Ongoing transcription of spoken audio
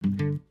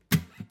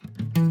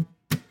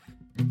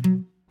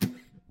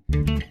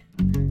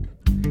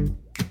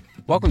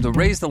Welcome to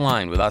Raise the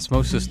Line with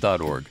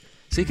Osmosis.org,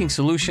 seeking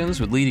solutions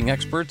with leading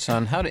experts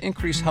on how to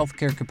increase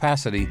healthcare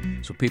capacity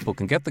so people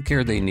can get the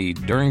care they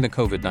need during the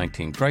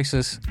COVID-19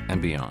 crisis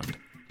and beyond.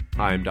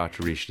 Hi, I'm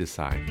Dr. Rishi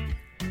Desai.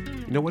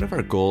 One of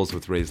our goals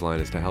with Raise the Line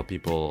is to help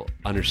people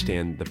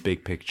understand the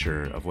big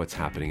picture of what's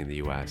happening in the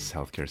U.S.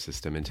 healthcare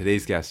system, and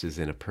today's guest is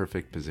in a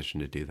perfect position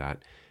to do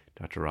that.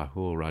 Dr.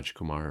 Rahul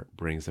Rajkumar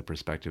brings a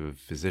perspective of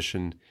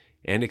physician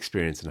and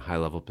experience in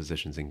high-level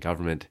positions in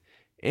government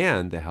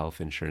and the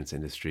health insurance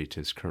industry to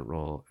his current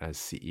role as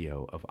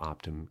CEO of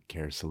Optum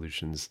Care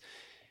Solutions.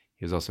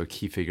 He was also a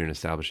key figure in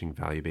establishing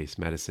value-based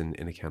medicine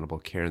and accountable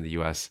care in the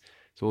U.S.,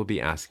 so we'll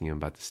be asking him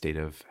about the state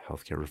of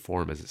healthcare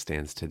reform as it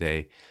stands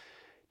today.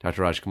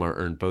 Dr. Rajkumar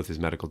earned both his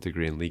medical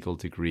degree and legal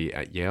degree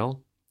at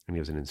Yale, and he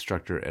was an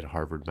instructor at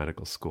Harvard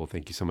Medical School.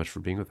 Thank you so much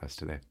for being with us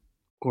today.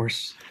 Of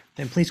course.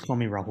 And please call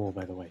me Rahul,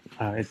 by the way.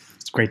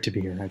 It's great to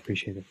be here. I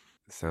appreciate it.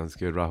 Sounds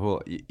good,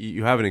 Rahul.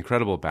 You have an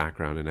incredible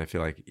background, and I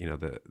feel like,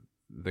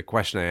 the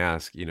question I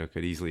ask,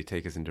 could easily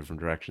take us in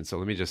different directions. So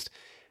let me just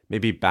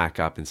maybe back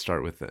up and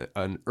start with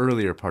an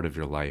earlier part of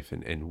your life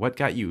and what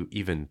got you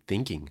even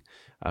thinking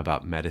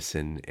about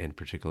medicine and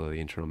particularly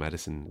internal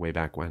medicine way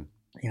back when?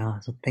 Yeah,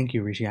 so thank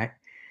you, Rishi.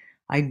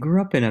 I grew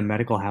up in a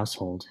medical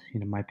household.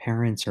 My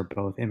parents are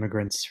both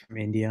immigrants from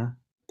India.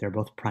 They're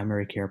both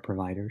primary care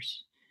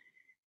providers.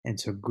 And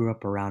so grew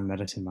up around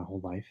medicine my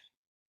whole life.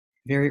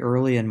 Very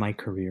early in my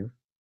career,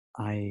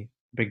 I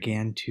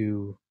began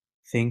to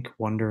think,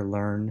 wonder,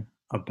 learn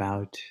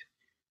about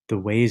the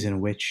ways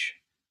in which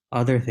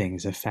other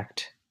things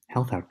affect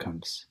health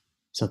outcomes.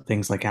 So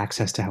things like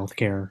access to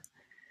healthcare,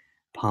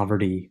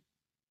 poverty,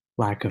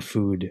 lack of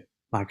food,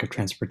 lack of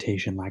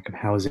transportation, lack of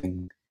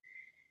housing.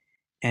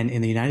 And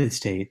in the United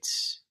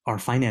States, our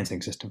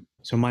financing system.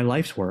 So my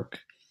life's work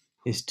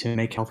is to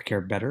make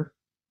healthcare better,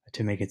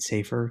 to make it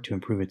safer, to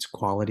improve its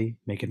quality,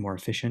 make it more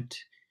efficient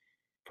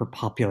for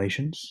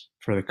populations,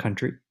 for the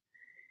country.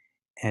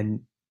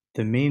 And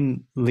the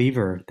main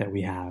lever that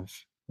we have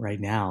right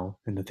now,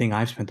 and the thing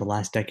I've spent the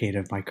last decade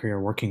of my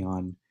career working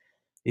on,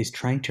 is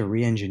trying to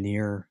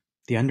re-engineer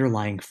the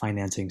underlying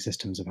financing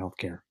systems of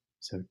healthcare.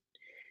 So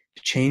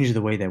to change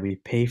the way that we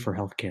pay for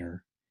healthcare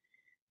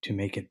to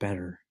make it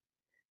better.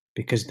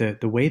 Because the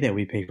way that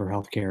we pay for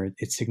healthcare,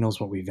 it signals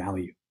what we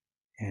value.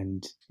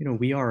 And,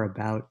 we are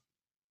about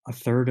a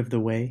third of the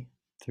way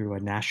through a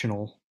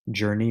national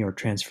journey or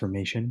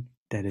transformation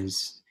that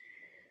is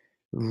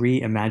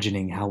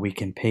reimagining how we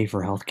can pay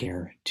for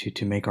healthcare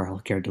to make our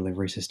healthcare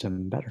delivery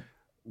system better.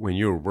 When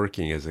you were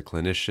working as a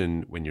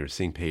clinician, when you were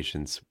seeing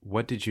patients,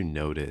 what did you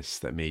notice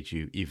that made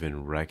you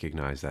even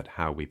recognize that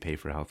how we pay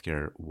for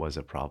healthcare was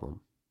a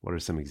problem? What are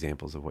some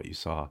examples of what you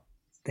saw?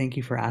 Thank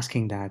you for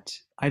asking that.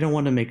 I don't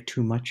want to make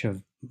too much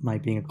of my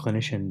being a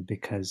clinician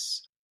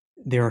because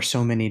there are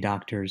so many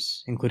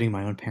doctors, including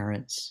my own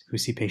parents, who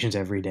see patients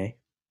every day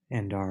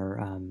and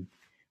are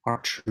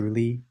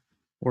truly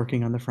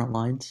working on the front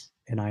lines.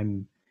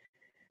 And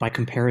by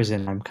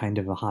comparison, I'm kind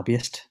of a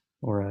hobbyist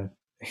or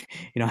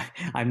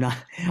I'm not,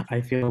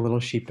 I feel a little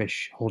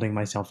sheepish holding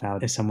myself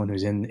out as someone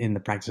who's in the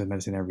practice of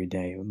medicine every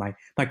day.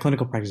 My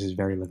clinical practice is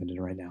very limited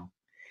right now.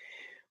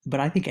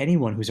 But I think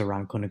anyone who's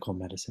around clinical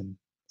medicine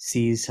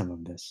sees some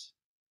of this.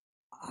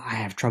 I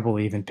have trouble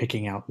even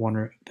picking out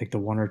the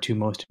one or two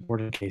most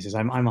important cases.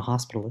 I'm a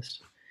hospitalist.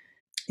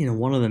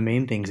 One of the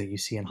main things that you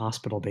see in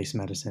hospital-based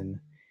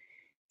medicine,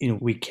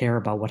 we care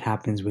about what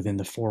happens within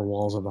the four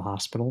walls of the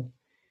hospital,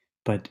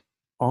 but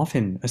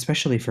often,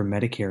 especially for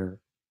Medicare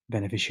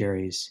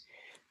beneficiaries,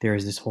 there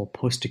is this whole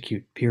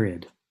post-acute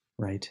period,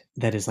 right?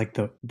 That is like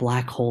the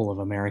black hole of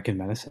American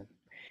medicine,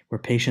 where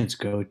patients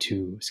go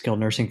to skilled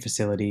nursing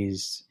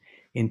facilities,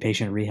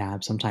 inpatient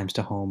rehab, sometimes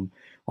to home.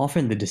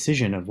 Often the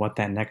decision of what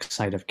that next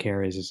site of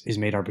care is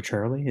made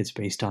arbitrarily. It's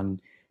based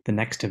on the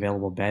next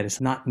available bed. It's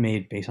not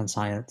made based on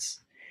science.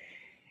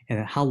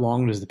 And how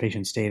long does the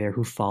patient stay there?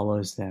 Who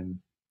follows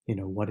them?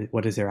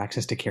 What is their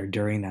access to care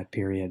during that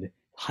period?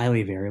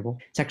 Highly variable.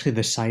 It's actually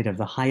the site of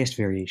the highest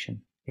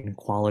variation in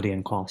quality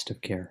and cost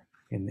of care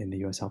in the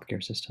U.S.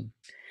 healthcare system.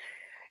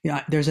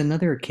 There's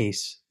another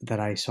case that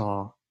I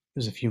saw, it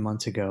was a few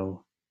months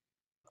ago,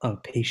 a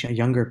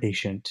younger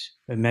patient,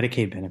 a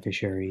Medicaid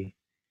beneficiary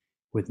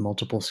with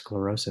multiple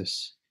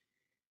sclerosis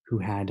who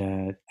had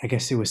I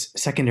guess it was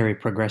secondary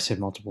progressive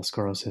multiple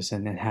sclerosis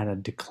and had a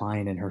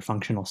decline in her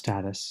functional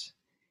status.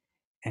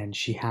 And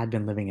she had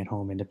been living at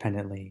home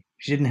independently.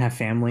 She didn't have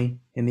family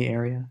in the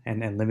area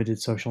and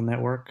limited social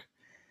network.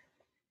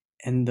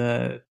 And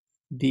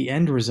the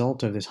end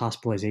result of this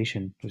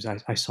hospitalization was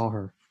I saw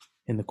her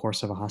in the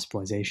course of a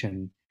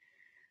hospitalization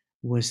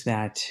was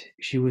that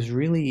she was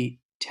really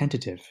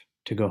tentative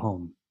to go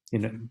home,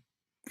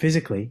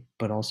 physically,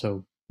 but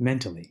also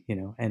mentally,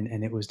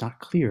 and it was not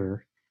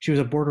clear. She was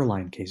a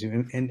borderline case.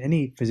 And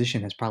any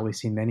physician has probably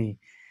seen many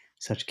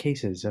such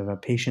cases of a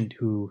patient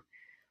who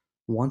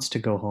wants to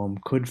go home,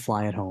 could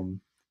fly at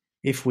home,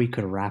 if we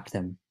could wrap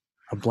them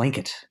a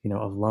blanket,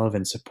 of love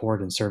and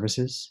support and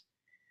services.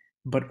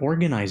 But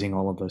organizing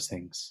all of those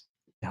things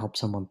to help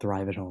someone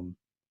thrive at home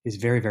is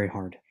very, very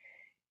hard.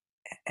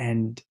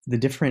 And the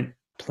different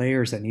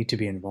players that need to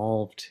be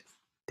involved,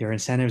 their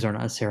incentives are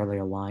not necessarily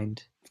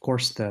aligned. Of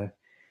course, the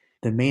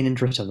main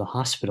interest of the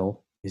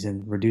hospital is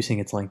in reducing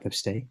its length of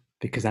stay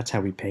because that's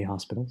how we pay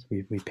hospitals.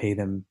 We pay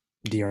them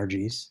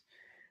DRGs.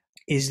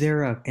 Is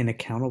there an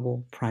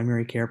accountable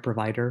primary care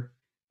provider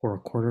or a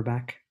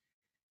quarterback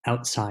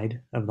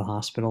outside of the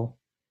hospital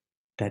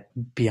that,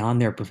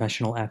 beyond their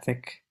professional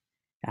ethic,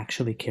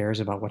 actually cares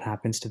about what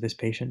happens to this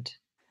patient?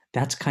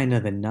 That's kind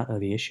of the nut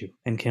of the issue.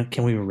 And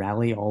can we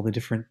rally all the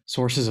different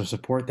sources of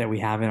support that we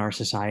have in our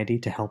society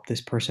to help this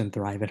person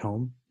thrive at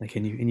home? Like,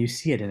 and you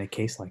see it in a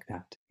case like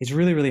that. It's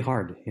really, really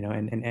hard,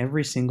 and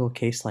every single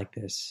case like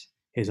this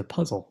is a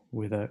puzzle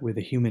with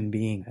a human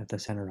being at the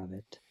center of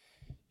it.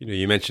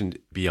 You mentioned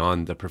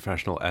beyond the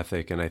professional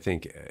ethic, and I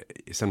think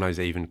sometimes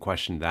I even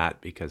question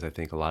that because I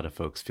think a lot of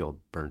folks feel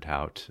burnt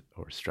out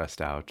or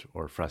stressed out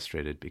or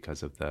frustrated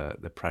because of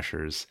the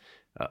pressures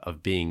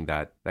of being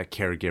that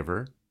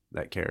caregiver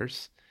that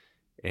cares.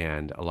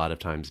 And a lot of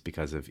times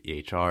because of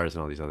EHRs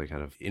and all these other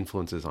kind of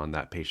influences on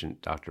that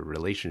patient-doctor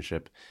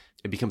relationship,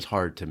 it becomes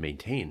hard to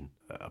maintain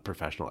a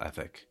professional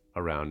ethic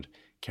around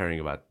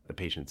caring about the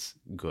patient's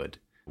good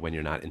when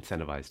you're not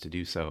incentivized to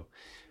do so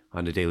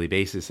on a daily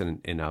basis.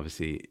 And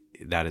obviously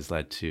that has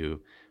led to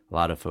a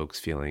lot of folks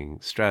feeling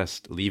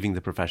stressed, leaving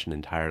the profession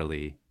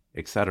entirely,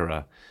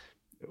 etc.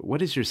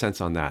 What is your sense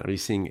on that? Are you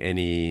seeing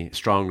any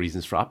strong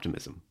reasons for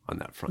optimism on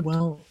that front?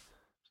 Well,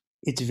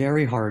 it's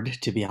very hard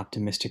to be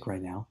optimistic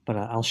right now, but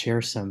I'll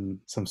share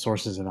some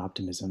sources of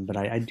optimism. But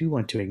I do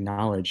want to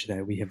acknowledge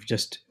that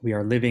we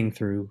are living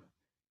through,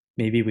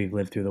 maybe we've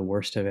lived through the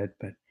worst of it,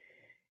 but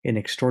an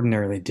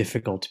extraordinarily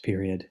difficult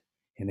period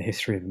in the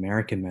history of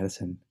American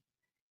medicine.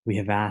 We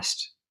have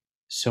asked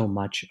so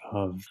much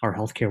of our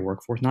healthcare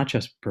workforce, not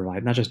just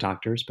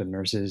doctors, but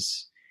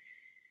nurses,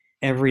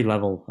 every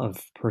level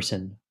of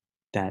person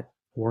that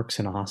works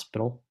in a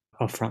hospital,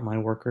 of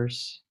frontline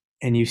workers.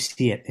 And you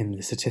see it in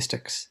the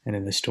statistics and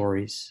in the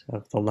stories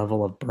of the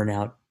level of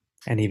burnout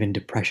and even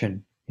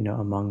depression,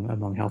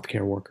 among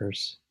healthcare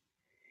workers.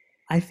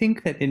 I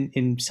think that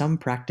in some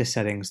practice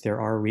settings, there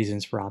are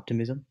reasons for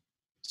optimism.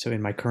 So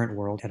in my current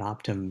world at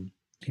Optum,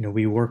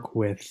 we work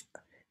with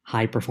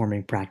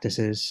high-performing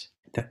practices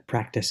that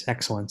practice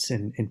excellence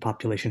in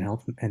population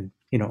health and,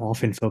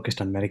 often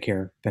focused on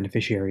Medicare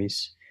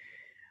beneficiaries.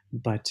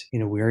 But,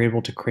 we are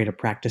able to create a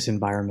practice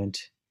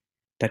environment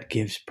that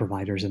gives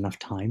providers enough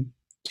time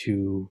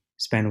to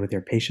spend with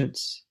their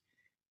patients,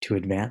 to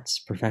advance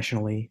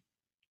professionally,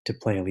 to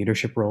play a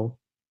leadership role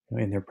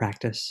in their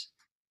practice.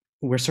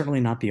 We're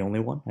certainly not the only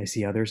one. I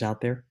see others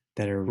out there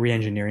that are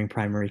re-engineering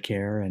primary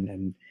care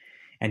and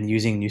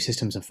using new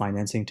systems of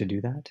financing to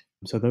do that.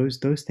 So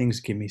those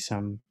things give me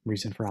some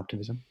reason for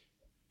optimism.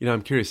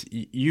 I'm curious,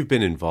 you've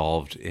been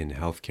involved in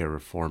healthcare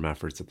reform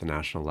efforts at the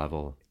national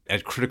level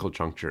at critical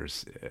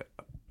junctures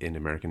in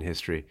American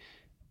history.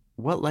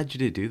 What led you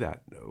to do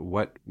that?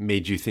 What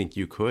made you think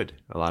you could?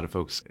 A lot of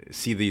folks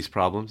see these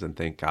problems and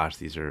think, gosh,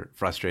 these are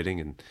frustrating,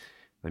 and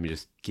let me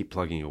just keep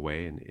plugging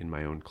away in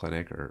my own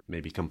clinic or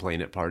maybe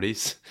complain at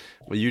parties.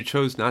 Well, you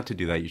chose not to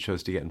do that. You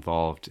chose to get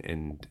involved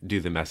and do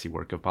the messy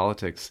work of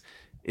politics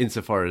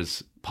insofar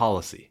as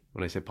policy.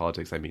 When I say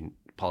politics, I mean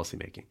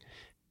policymaking.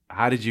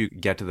 How did you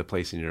get to the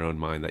place in your own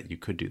mind that you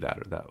could do that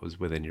or that was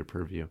within your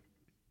purview?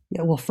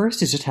 Yeah, well,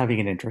 first is just having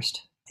an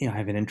interest. I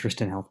have an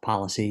interest in health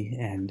policy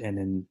and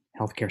in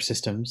healthcare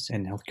systems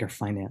and healthcare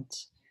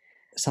finance.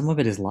 Some of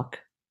it is luck,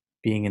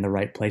 being in the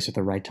right place at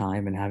the right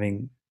time and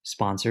having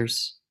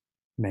sponsors,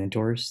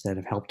 mentors that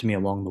have helped me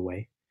along the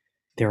way.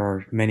 There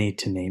are many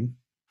to name,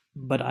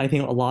 but I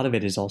think a lot of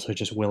it is also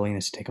just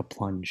willingness to take a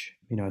plunge,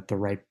 at the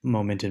right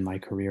moment in my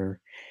career.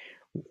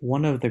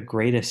 One of the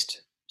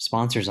greatest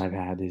sponsors I've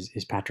had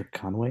is Patrick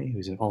Conway,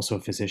 who's also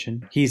a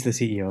physician. He's the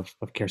CEO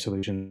of Care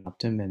Solutions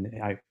Optum, and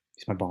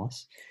he's my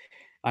boss.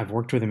 I've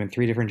worked with him in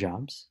 3 different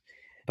jobs,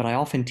 but I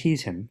often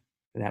tease him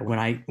that when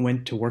I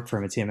went to work for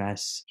him at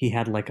CMS, he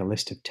had like a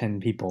list of 10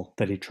 people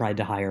that he tried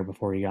to hire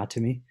before he got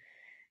to me,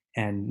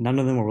 and none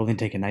of them were willing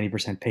to take a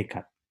 90% pay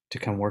cut to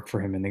come work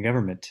for him in the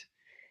government.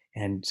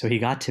 And so he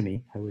got to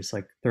me. I was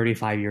like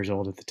 35 years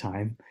old at the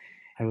time.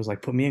 I was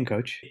like, put me in,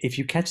 coach. If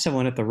you catch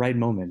someone at the right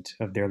moment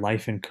of their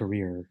life and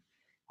career,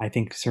 I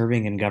think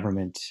serving in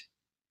government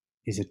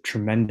is a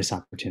tremendous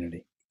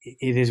opportunity.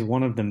 It is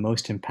one of the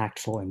most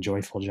impactful and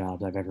joyful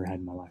jobs I've ever had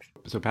in my life.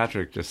 So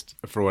Patrick, just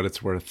for what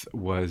it's worth,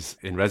 was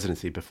in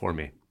residency before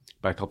me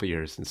by a couple of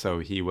years. And so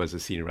he was a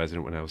senior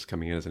resident when I was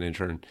coming in as an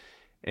intern.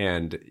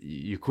 And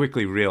you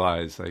quickly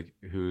realize like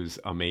who's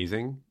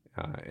amazing.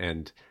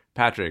 And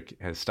Patrick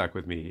has stuck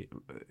with me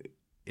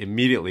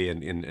immediately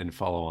and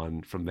follow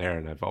on from there.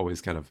 And I've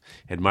always kind of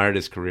admired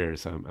his career.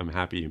 So I'm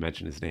happy you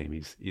mentioned his name.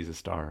 He's a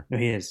star. No,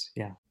 he is,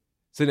 yeah.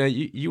 So now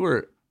you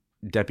were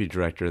deputy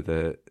director of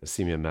the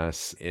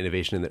CMS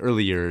innovation in the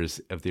early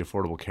years of the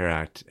Affordable Care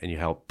Act, and you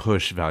helped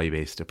push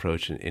value-based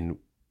approach in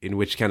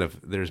which kind of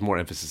there's more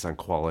emphasis on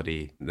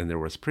quality than there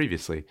was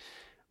previously.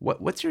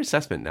 What's your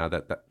assessment now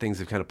that things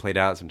have kind of played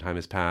out, some time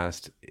has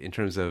passed, in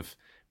terms of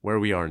where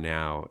we are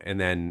now? And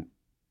then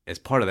as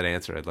part of that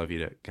answer, I'd love you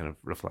to kind of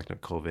reflect on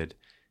COVID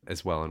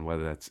as well, and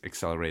whether that's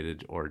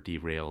accelerated or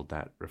derailed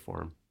that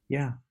reform.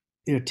 Yeah.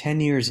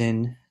 10 years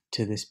in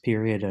to this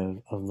period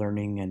of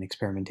learning and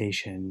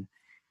experimentation,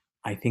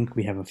 I think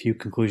we have a few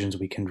conclusions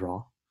we can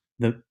draw.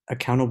 The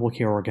accountable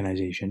care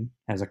organization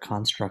as a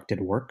construct,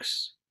 it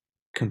works.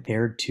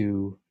 Compared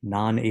to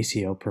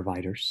non-ACO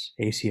providers,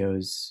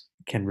 ACOs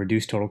can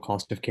reduce total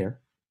cost of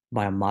care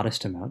by a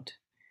modest amount.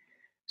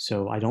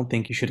 So I don't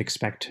think you should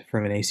expect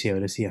from an ACO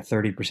to see a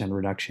 30%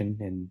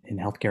 reduction in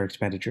healthcare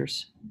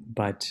expenditures.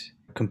 But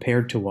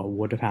compared to what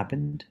would have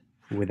happened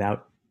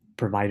without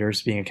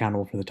providers being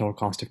accountable for the total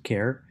cost of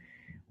care,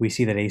 we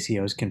see that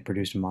ACOs can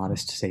produce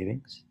modest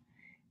savings.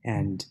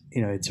 And,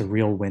 it's a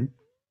real win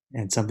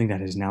and something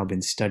that has now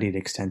been studied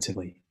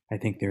extensively. I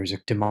think there's a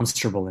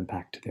demonstrable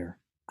impact there.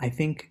 I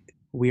think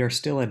we are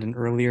still at an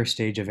earlier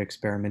stage of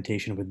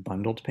experimentation with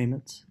bundled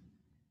payments,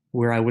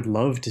 where I would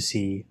love to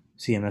see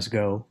CMS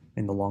go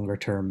in the longer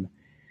term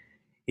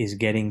is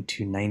getting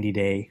to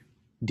 90-day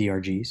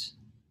DRGs.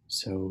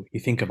 So you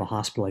think of a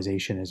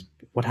hospitalization as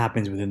what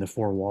happens within the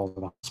four walls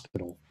of a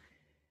hospital.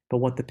 But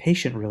what the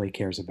patient really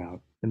cares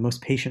about, the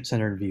most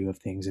patient-centered view of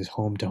things, is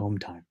home-to-home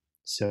time.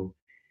 So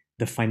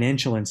the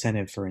financial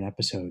incentive for an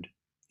episode,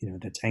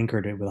 that's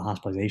anchored with a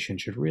hospitalization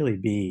should really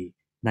be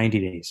 90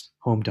 days,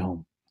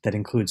 home-to-home. That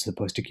includes the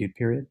post-acute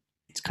period.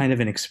 It's kind of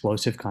an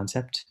explosive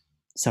concept.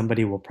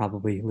 Somebody will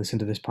probably listen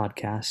to this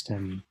podcast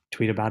and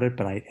tweet about it,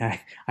 but I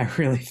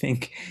really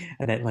think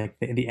that like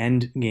the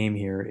end game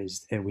here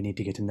is that we need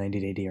to get to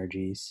 90-day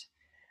DRGs.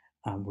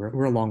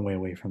 We're a long way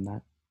away from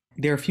that.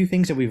 There are a few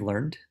things that we've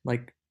learned,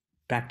 like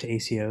back to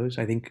ACOs.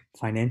 I think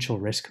financial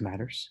risk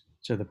matters.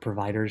 So the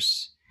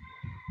providers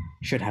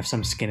should have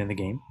some skin in the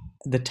game.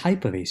 The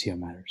type of ACO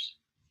matters.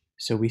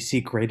 So we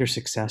see greater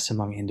success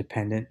among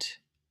independent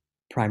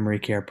primary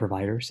care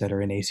providers that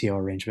are in ACO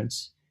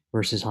arrangements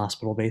versus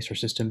hospital-based or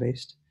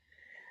system-based.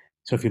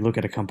 So if you look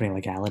at a company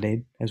like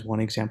Aledade as one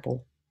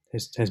example,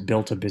 has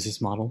built a business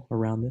model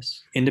around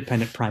this.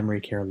 Independent primary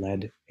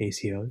care-led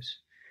ACOs.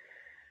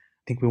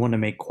 I think we want to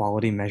make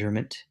quality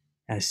measurement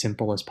as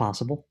simple as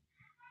possible.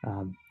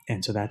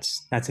 And so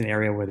that's an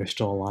area where there's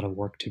still a lot of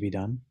work to be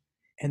done.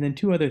 And then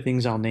two other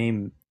things I'll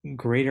name: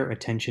 greater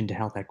attention to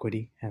health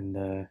equity and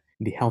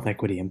the health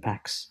equity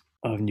impacts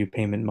of new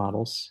payment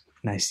models.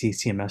 And I see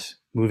CMS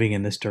moving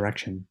in this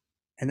direction.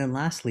 And then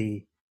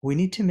lastly, we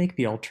need to make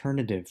the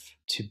alternative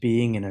to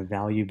being in a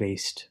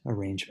value-based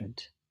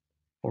arrangement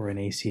or an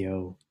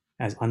ACO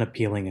as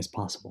unappealing as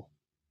possible.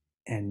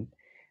 And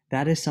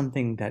that is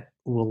something that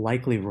will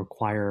likely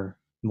require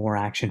more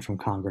action from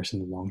Congress in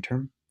the long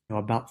term.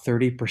 About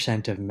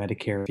 30% of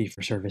Medicare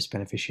fee-for-service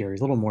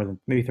beneficiaries, a little more than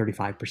maybe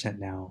 35%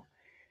 now,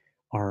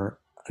 are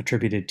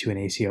attributed to an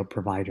ACO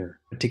provider.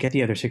 But to get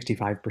the other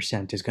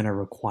 65% is going to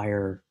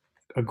require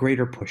a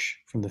greater push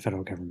from the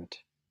federal government.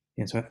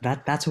 And so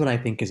that's what I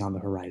think is on the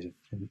horizon.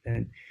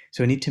 And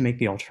so we need to make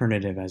the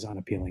alternative as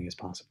unappealing as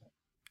possible.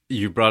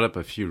 You brought up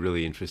a few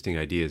really interesting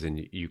ideas,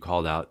 and you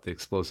called out the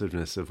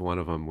explosiveness of one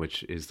of them,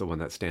 which is the one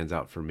that stands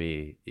out for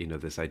me,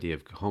 this idea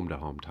of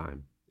home-to-home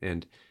time.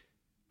 And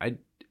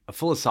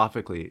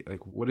philosophically,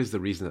 like, what is the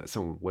reason that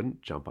someone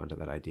wouldn't jump onto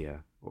that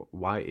idea?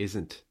 Why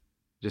isn't,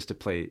 just to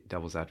play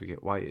devil's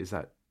advocate, why is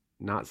that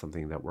not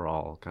something that we're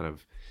all kind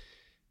of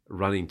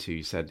running to?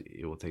 You said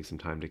it will take some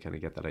time to kind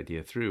of get that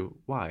idea through.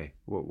 Why?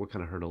 What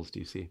kind of hurdles do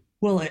you see?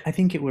 Well, I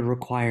think it would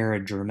require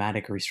a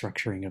dramatic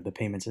restructuring of the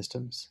payment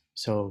systems.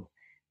 So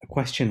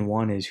question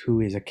one is,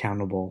 who is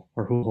accountable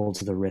or who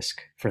holds the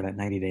risk for that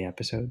 90-day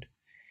episode?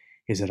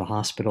 Is it a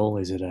hospital?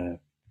 Is it a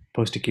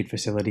post-acute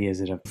facility? Is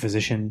it a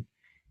physician?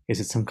 Is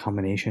it some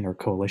combination or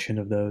coalition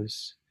of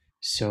those?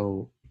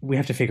 So we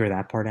have to figure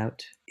that part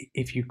out.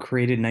 If you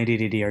created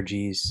 90-day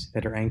DRGs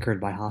that are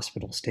anchored by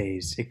hospital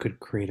stays, it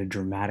could create a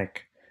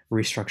dramatic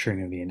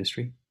restructuring of the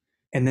industry.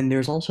 And then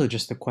there's also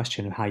just the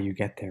question of how you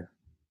get there.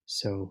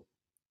 So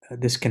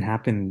this can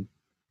happen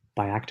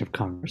by act of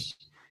Congress,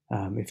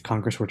 if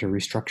Congress were to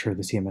restructure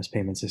the CMS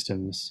payment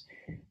systems.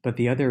 But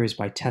the other is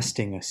by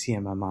testing a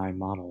CMMI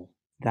model.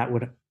 That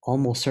would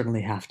almost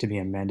certainly have to be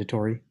a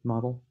mandatory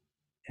model.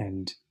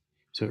 And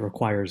so it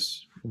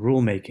requires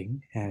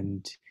rulemaking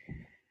and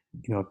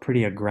a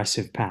pretty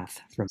aggressive path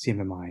from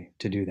CMMI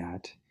to do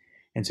that.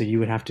 And so you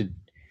would have to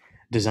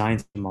design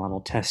the model,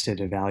 test it,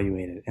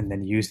 evaluate it, and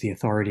then use the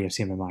authority of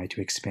CMMI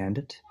to expand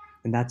it.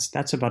 And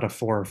that's about a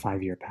 4 or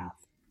 5 year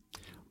path.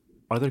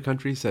 Are there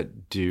countries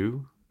that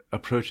do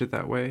approach it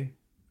that way?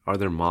 Are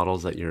there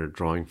models that you're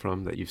drawing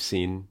from that you've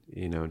seen,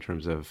 in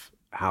terms of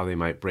how they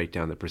might break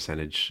down the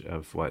percentage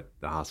of what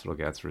the hospital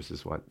gets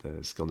versus what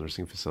the skilled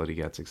nursing facility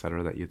gets, et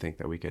cetera, that you think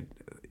that we could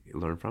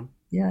learn from?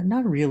 Yeah,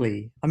 not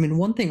really. I mean,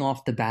 one thing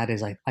off the bat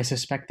is I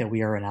suspect that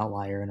we are an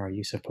outlier in our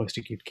use of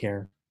post-acute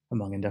care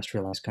among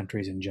industrialized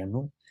countries in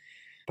general,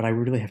 but I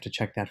really have to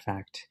check that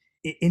fact.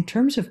 In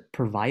terms of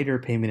provider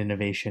payment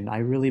innovation, I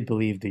really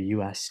believe the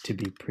US to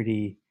be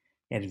pretty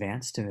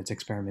advanced in its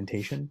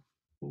experimentation.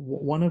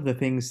 One of the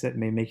things that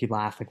may make you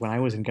laugh, like when I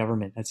was in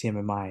government at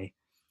CMMI,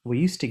 we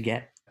used to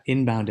get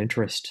inbound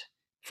interest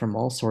from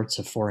all sorts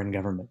of foreign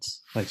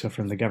governments, like so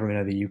from the government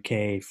of the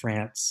UK,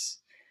 France,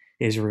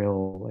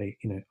 Israel.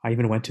 I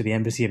even went to the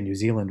embassy of New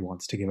Zealand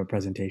once to give a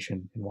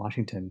presentation in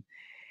Washington.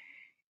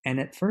 And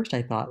at first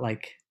I thought,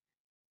 like,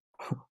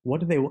 what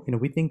do they,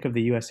 we think of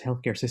the US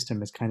healthcare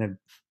system as kind of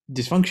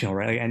dysfunctional,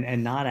 right?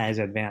 And not as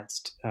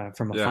advanced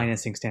from a Yeah.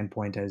 financing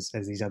standpoint as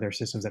these other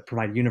systems that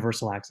provide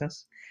universal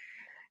access.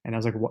 And I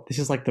was like, what? This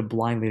is like the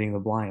blind leading the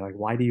blind. Like,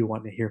 why do you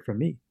want to hear from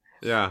me?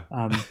 Yeah.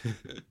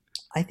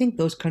 I think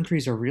those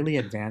countries are really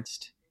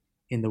advanced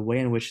in the way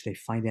in which they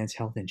finance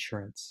health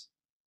insurance.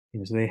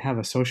 So they have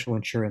a social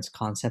insurance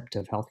concept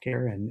of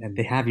healthcare, and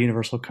they have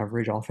universal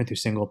coverage, often through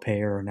single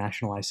payer or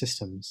nationalized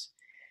systems.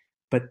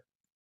 But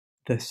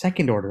the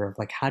second order of,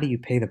 like, how do you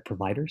pay the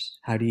providers?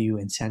 How do you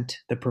incent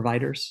the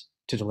providers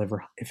to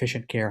deliver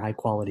efficient care, high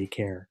quality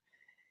care,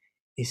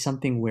 is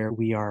something where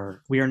we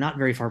are not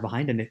very far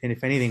behind, and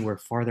if anything, we're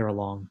farther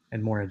along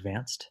and more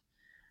advanced.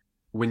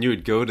 When you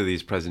would go to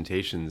these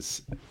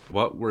presentations,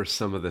 what were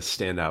some of the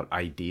standout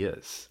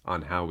ideas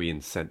on how we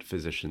incent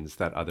physicians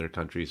that other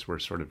countries were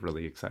sort of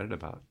really excited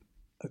about?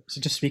 So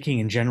just speaking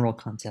in general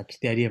concepts,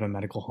 the idea of a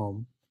medical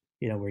home,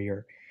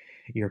 where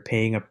you're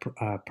paying a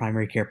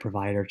primary care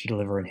provider to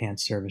deliver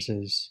enhanced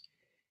services.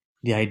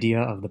 The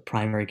idea of the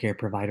primary care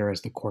provider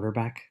as the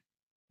quarterback,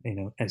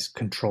 as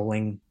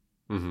controlling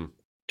Mm-hmm.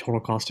 total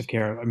cost of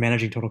care,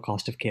 managing total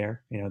cost of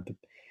care.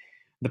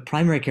 The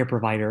primary care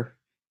provider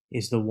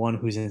is the one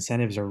whose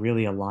incentives are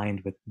really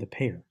aligned with the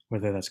payer,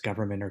 whether that's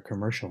government or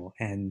commercial.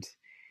 And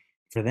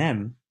for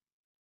them,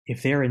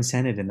 if they're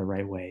incented in the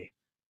right way,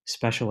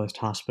 specialist,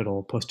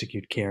 hospital,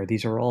 post-acute care,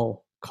 these are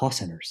all cost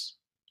centers,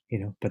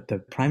 but the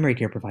primary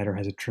care provider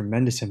has a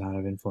tremendous amount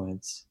of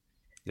influence.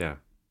 Yeah.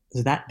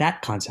 So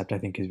that concept, I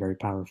think, is very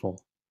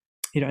powerful.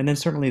 And then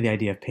certainly the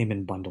idea of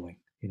payment bundling,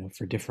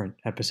 for different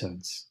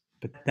episodes.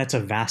 But that's a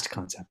vast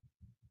concept.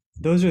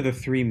 Those are the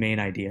three main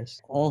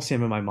ideas. All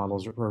CMMI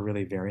models are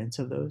really variants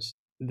of those.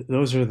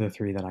 Those are the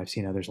three that I've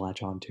seen others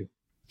latch on to.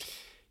 Do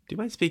you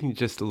mind speaking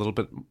just a little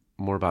bit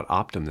more about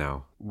Optum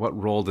now? What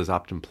role does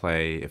Optum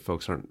play if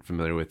folks aren't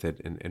familiar with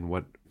it, and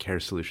what Care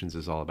Solutions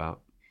is all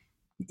about?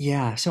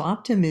 Yeah, so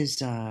Optum is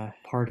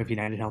part of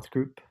United Health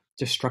Group.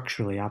 Just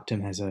structurally,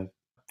 Optum has a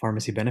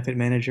pharmacy benefit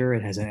manager,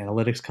 it has an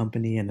analytics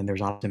company, and then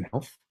there's Optum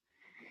Health.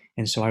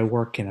 And so I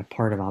work in a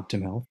part of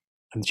Optum Health.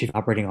 I'm the chief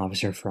operating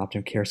officer for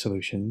Optum Care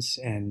Solutions,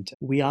 and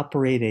we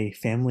operate a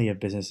family of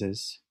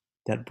businesses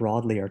that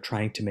broadly are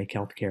trying to make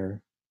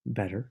healthcare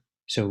better.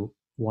 So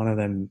one of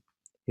them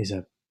is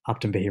a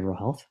Optum Behavioral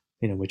Health,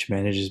 which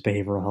manages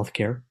behavioral health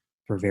care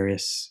for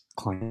various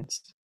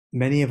clients.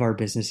 Many of our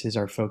businesses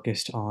are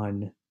focused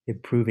on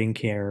improving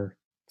care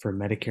for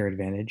Medicare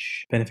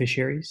Advantage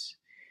beneficiaries.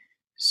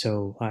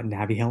 So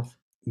NaviHealth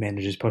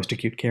manages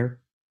post-acute care,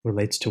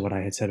 relates to what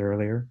I had said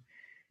earlier,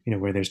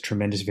 where there's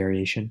tremendous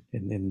variation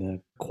in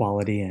the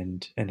quality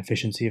and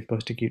efficiency of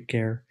post-acute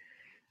care.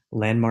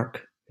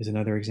 Landmark is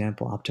another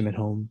example, Optum at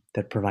Home,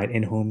 that provide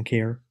in-home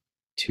care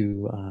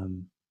to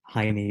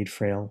high-need,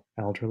 frail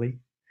elderly.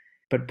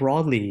 But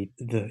broadly,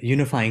 the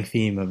unifying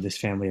theme of this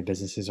family of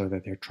businesses are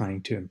that they're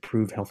trying to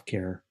improve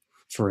healthcare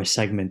for a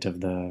segment of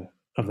the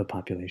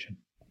population.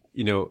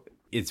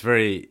 It's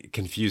very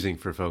confusing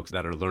for folks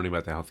that are learning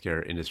about the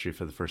healthcare industry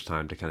for the first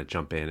time to kind of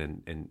jump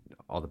in and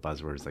all the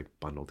buzzwords like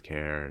bundled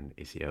care and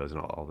ACOs and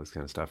all this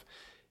kind of stuff.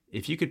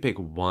 If you could pick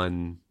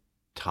one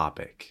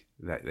topic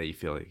that you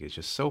feel like is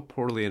just so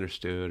poorly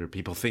understood, or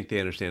people think they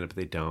understand it, but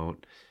they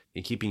don't,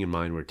 and keeping in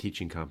mind we're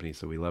teaching companies,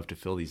 so we love to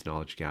fill these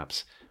knowledge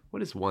gaps,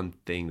 what is one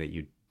thing that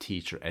you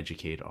teach or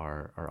educate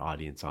our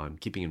audience on,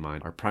 keeping in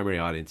mind our primary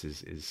audience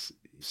is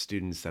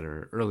students that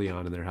are early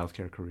on in their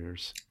healthcare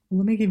careers?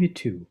 Let me give you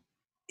two.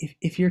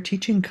 If you're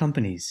teaching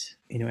companies,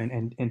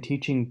 and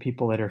teaching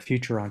people that are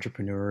future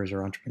entrepreneurs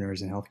or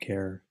entrepreneurs in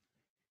healthcare,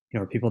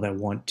 or people that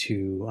want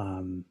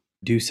to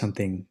do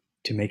something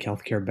to make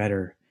healthcare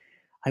better,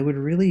 I would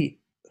really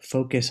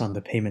focus on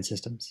the payment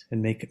systems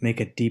and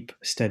make a deep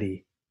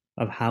study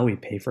of how we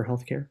pay for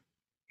healthcare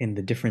in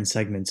the different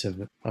segments of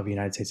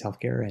United States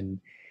healthcare.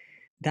 And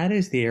that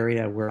is the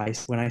area where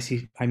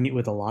I meet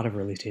with a lot of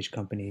early stage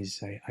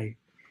companies.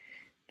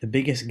 The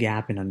biggest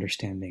gap in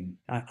understanding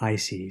I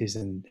see is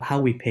in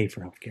how we pay for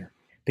healthcare,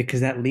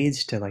 because that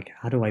leads to, like,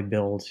 how do I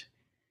build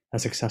a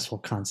successful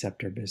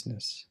concept or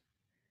business?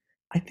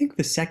 I think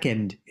the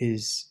second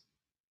is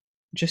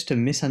just a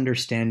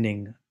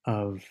misunderstanding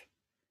of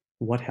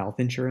what health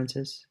insurance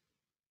is.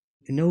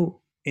 No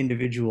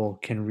individual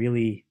can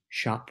really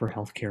shop for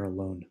healthcare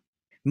alone.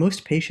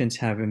 Most patients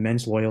have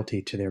immense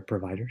loyalty to their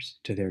providers,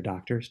 to their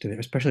doctors,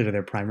 especially to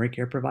their primary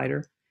care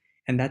provider,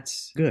 and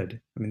that's good.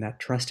 I mean,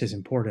 that trust is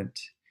important.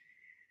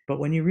 But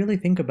when you really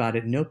think about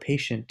it, no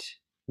patient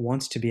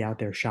wants to be out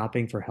there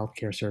shopping for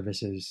healthcare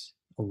services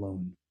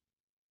alone.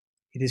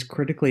 It is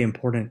critically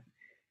important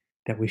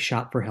that we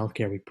shop for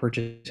healthcare, we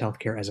purchase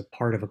healthcare as a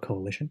part of a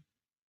coalition.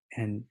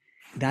 And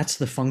that's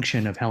the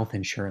function of health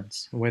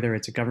insurance, whether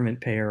it's a government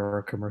payer or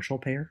a commercial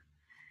payer.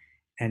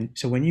 And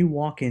so when you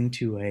walk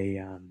into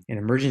an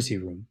emergency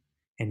room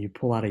and you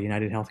pull out a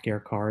United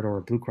Healthcare card or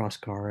a Blue Cross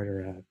card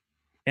or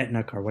a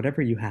Aetna card,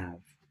 whatever you have,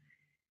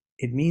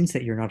 it means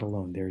that you're not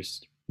alone.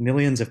 There's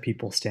millions of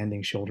people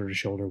standing shoulder to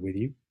shoulder with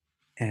you.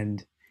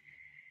 And,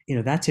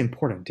 that's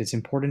important. It's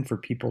important for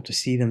people to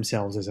see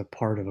themselves as a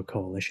part of a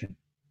coalition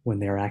when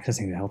they're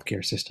accessing the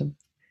healthcare system.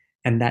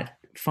 And that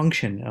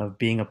function of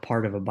being a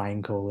part of a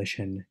buying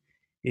coalition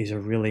is a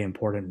really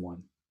important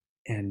one.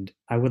 And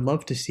I would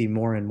love to see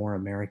more and more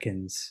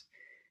Americans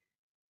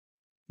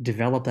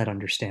develop that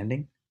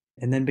understanding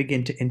and then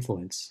begin to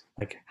influence,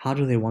 like, how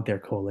do they want their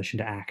coalition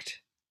to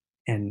act?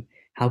 And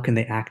how can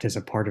they act as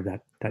a part of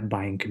that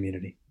buying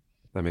community?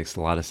 That makes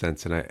a lot of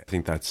sense. And I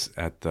think that's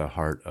at the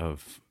heart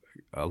of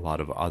a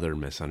lot of other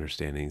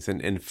misunderstandings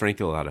and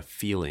frankly, a lot of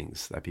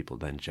feelings that people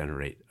then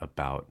generate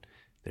about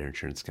their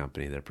insurance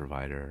company, their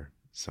provider,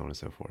 so on and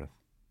so forth.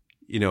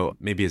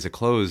 Maybe as a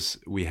close,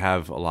 we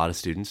have a lot of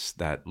students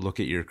that look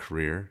at your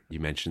career. You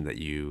mentioned that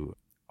you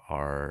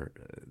are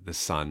the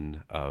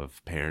son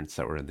of parents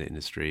that were in the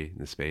industry, in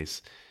the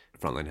space,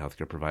 frontline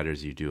healthcare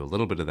providers. You do a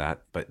little bit of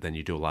that, but then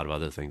you do a lot of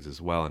other things as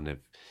well and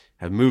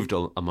have moved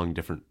among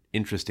different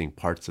interesting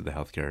parts of the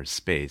healthcare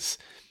space.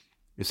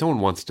 If someone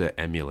wants to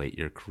emulate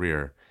your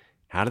career,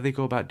 how do they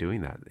go about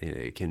doing that?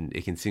 It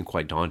can seem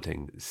quite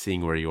daunting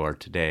seeing where you are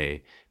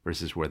today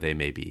versus where they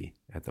may be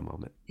at the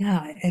moment.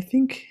 Yeah, I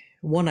think,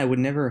 one, I would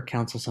never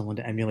counsel someone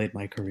to emulate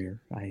my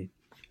career. I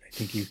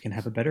think you can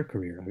have a better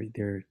career.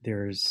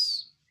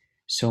 There's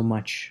so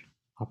much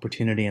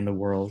opportunity in the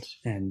world.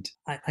 And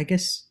I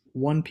guess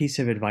one piece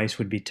of advice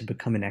would be to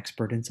become an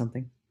expert in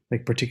something,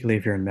 like particularly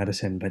if you're in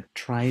medicine, but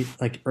try,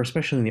 or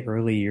especially in the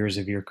early years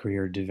of your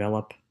career,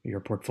 develop your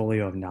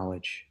portfolio of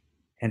knowledge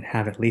and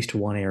have at least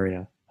one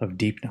area of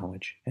deep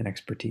knowledge and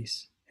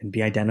expertise and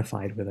be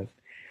identified with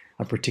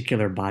a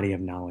particular body of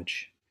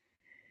knowledge.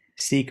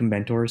 Seek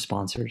mentors,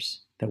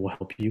 sponsors that will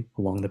help you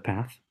along the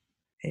path.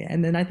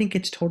 And then I think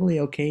it's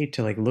totally okay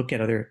to look at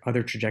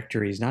other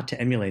trajectories, not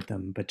to emulate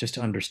them, but just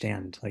to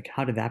understand,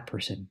 how did that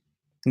person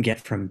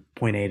get from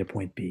point A to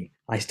point B?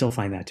 I still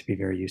find that to be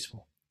very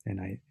useful.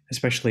 And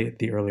especially at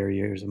the earlier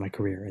years of my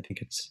career, I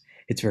think it's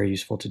very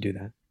useful to do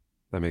that.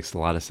 That makes a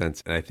lot of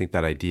sense. And I think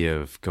that idea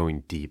of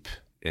going deep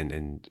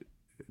and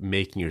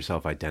making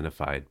yourself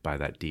identified by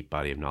that deep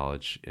body of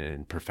knowledge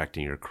and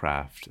perfecting your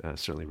craft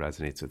certainly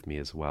resonates with me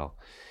as well.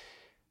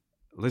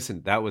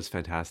 Listen, that was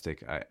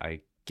fantastic.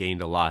 I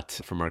gained a lot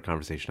from our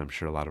conversation. I'm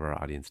sure a lot of our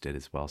audience did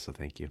as well. So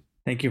thank you.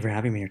 Thank you for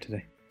having me here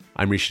today.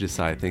 I'm Rishi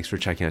Desai. Thanks for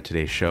checking out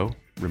today's show.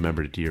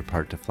 Remember to do your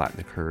part to flatten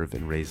the curve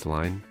and raise the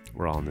line.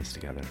 We're all in this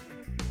together.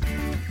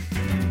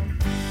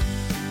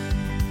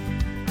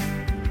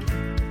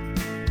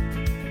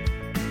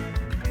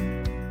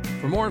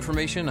 For more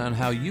information on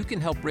how you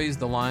can help raise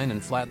the line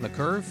and flatten the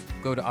curve,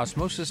 go to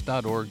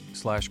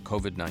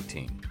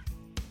osmosis.org/COVID-19.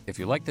 If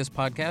you like this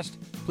podcast,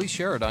 please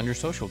share it on your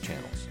social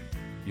channels.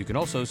 You can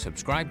also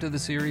subscribe to the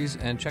series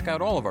and check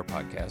out all of our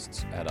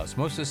podcasts at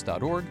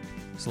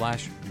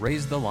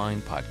osmosis.org/Raise the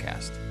Line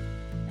Podcast.